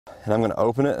and I'm going to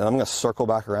open it, and I'm going to circle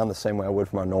back around the same way I would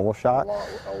for my normal shot.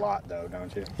 A lot though,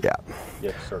 don't you? Yeah. You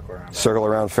have to circle around. Circle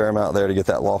around a fair amount there to get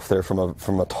that loft there from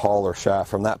a taller shaft.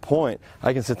 From that point,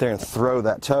 I can sit there and throw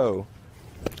that toe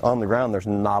on the ground. There's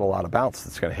not a lot of bounce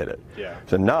that's going to hit it. Yeah.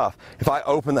 It's enough. If I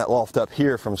open that loft up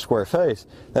here from square face,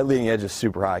 that leading edge is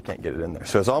super high. I can't get it in there.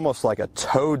 So it's almost like a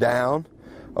toe down,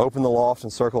 open the loft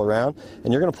and circle around,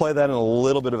 and you're going to play that in a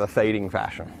little bit of a fading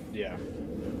fashion. Yeah.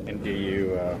 And do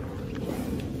you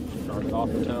start off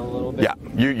the toe a little bit?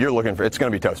 Yeah. You're looking for, it's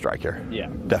going to be toe strike here. Yeah.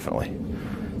 Definitely.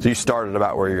 So you started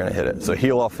about where you're going to hit it. So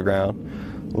heel off the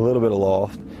ground, a little bit of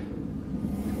loft,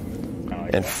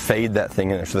 and fade that thing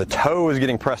in there. So the toe is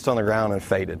getting pressed on the ground and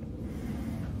faded.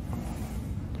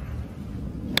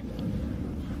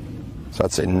 So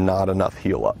I'd say not enough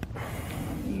heel up.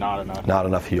 Not enough? Not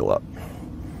enough heel up.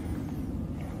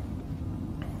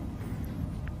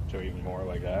 So even more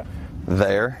like that?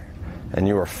 There, and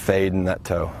you are fading that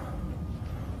toe.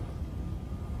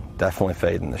 Definitely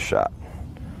fading the shot.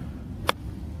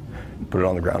 Put it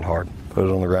on the ground hard. Put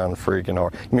it on the ground freaking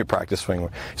hard. Give me a practice swing. You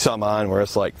saw mine where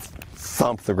it's like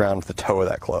thump the ground with the toe of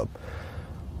that club.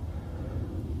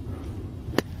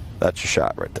 That's your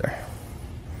shot right there.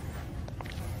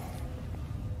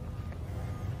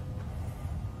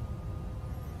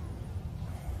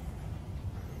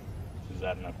 Is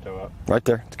that enough toe up? Right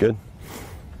there. It's good.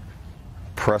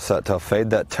 Press that toe.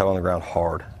 Fade that toe on the ground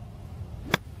hard.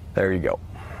 There you go.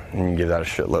 And you can give that a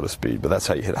shitload of speed, but that's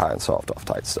how you hit high and soft off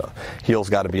tight stuff. Heel's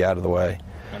got to be out of the way.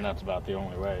 And that's about the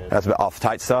only way. That's about off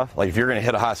tight stuff. Like if you're going to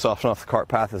hit a high soft off the cart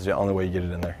path, is the only way you get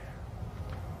it in there.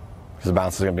 Because the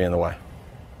bounce is going to be in the way.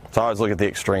 So I always look at the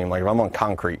extreme. Like if I'm on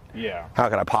concrete, yeah, how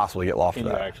can I possibly get loft Can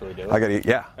to that? you actually do it? I got to,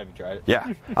 yeah. Have you tried it?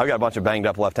 Yeah. I've got a bunch of banged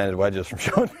up left-handed wedges from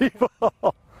showing people.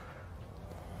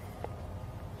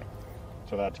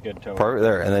 So that's good toe. Perfect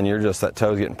there. And then you're just, that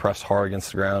toe's getting pressed hard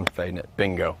against the ground, fading it.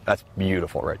 Bingo. That's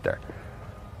beautiful right there.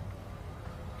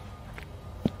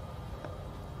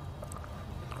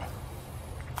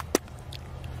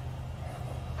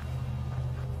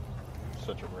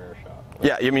 Such a rare shot.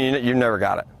 Yeah, I mean, you've never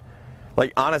got it.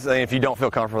 Like, honestly, if you don't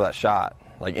feel comfortable with that shot,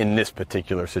 like in this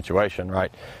particular situation,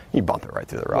 right, you bump it right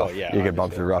through the rough. Well, yeah, you can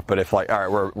bump through the rough. But if, like, all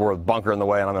right, we're a bunker in the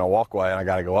way and I'm in a walkway and I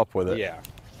got to go up with it. Yeah.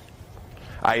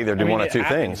 I either do one of two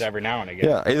things. Every now and again.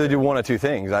 Yeah, I either do one of two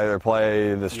things. I either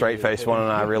play the straight face one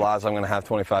and I realize I'm going to have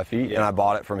 25 feet and I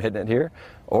bought it from hitting it here,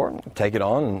 or take it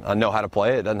on and I know how to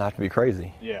play it. It doesn't have to be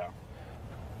crazy. Yeah.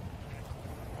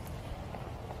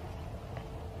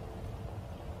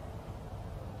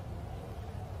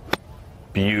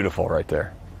 Beautiful right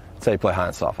there. That's how you play high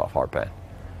and soft off hardpan.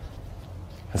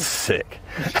 That's sick.